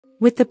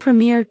With the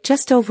premiere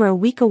just over a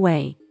week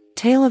away,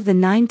 Tale of the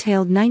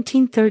Nine-Tailed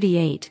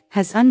 1938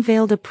 has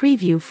unveiled a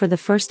preview for the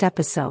first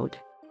episode.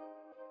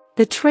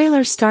 The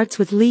trailer starts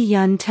with Yi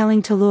Yeon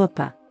telling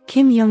Talupa,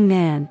 Kim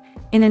Young-nan,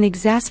 in an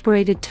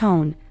exasperated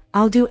tone,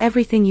 "I'll do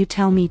everything you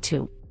tell me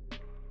to."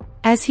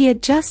 As he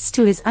adjusts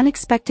to his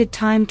unexpected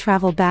time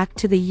travel back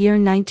to the year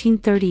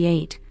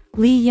 1938,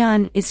 Yi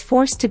Yeon is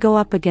forced to go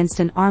up against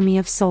an army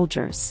of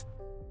soldiers.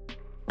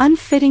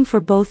 Unfitting for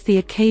both the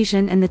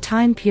occasion and the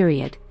time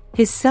period,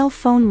 his cell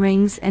phone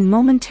rings and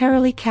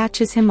momentarily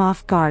catches him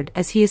off guard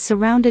as he is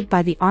surrounded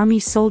by the army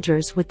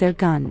soldiers with their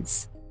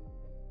guns.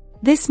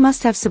 This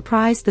must have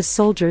surprised the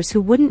soldiers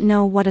who wouldn't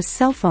know what a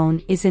cell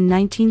phone is in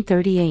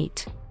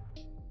 1938.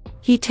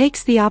 He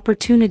takes the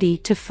opportunity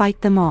to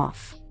fight them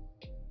off.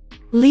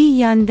 Yi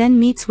Yeon then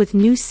meets with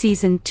new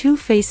Season 2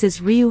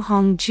 faces Ryu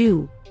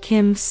Hong-ju,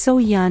 Kim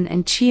So-yeon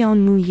and Cheon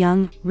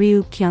Moo-young,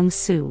 Ryu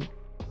Kyung-soo.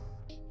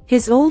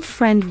 His old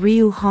friend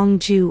Ryu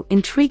Hong-ju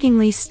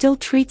intriguingly still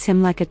treats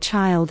him like a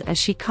child as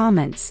she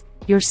comments,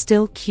 "You're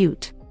still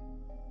cute."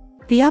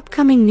 The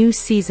upcoming new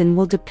season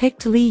will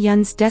depict Yi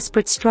Yeon's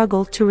desperate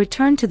struggle to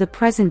return to the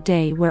present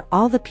day where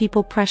all the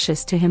people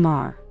precious to him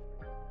are.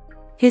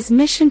 His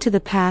mission to the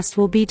past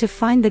will be to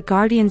find the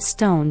Guardian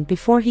Stone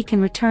before he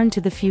can return to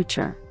the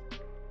future.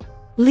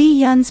 Yi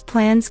Yeon's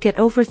plans get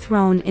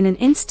overthrown in an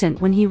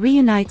instant when he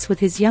reunites with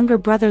his younger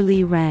brother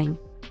Lee Rang,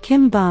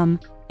 Kim Bum,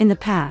 in the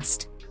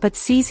past, but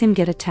sees him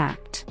get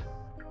attacked.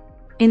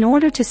 In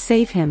order to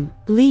save him,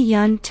 Yi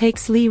Yeon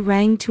takes Lee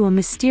Rang to a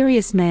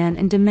mysterious man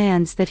and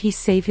demands that he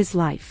save his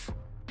life.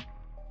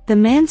 The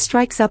man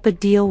strikes up a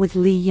deal with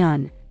Yi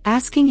Yeon,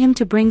 asking him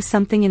to bring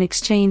something in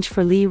exchange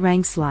for Lee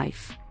Rang's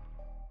life.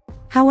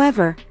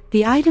 However,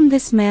 the item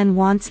this man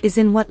wants is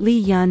in what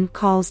Yi Yeon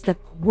calls the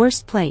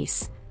worst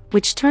place,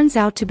 which turns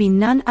out to be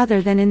none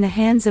other than in the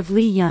hands of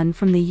Yi Yeon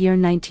from the year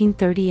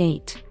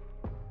 1938.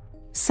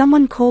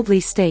 Someone coldly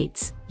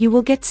states, "You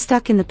will get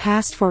stuck in the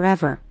past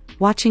forever,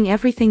 watching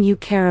everything you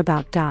care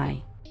about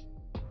die."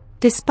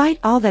 Despite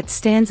all that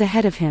stands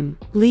ahead of him,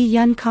 Yi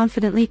Yeon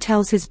confidently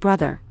tells his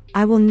brother,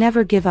 "I will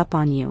never give up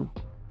on you."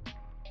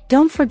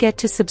 Don't forget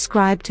to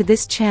subscribe to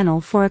this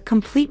channel for a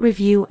complete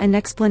review and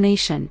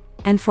explanation,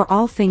 and for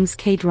all things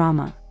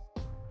K-drama.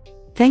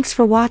 Thanks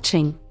for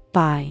watching,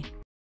 bye.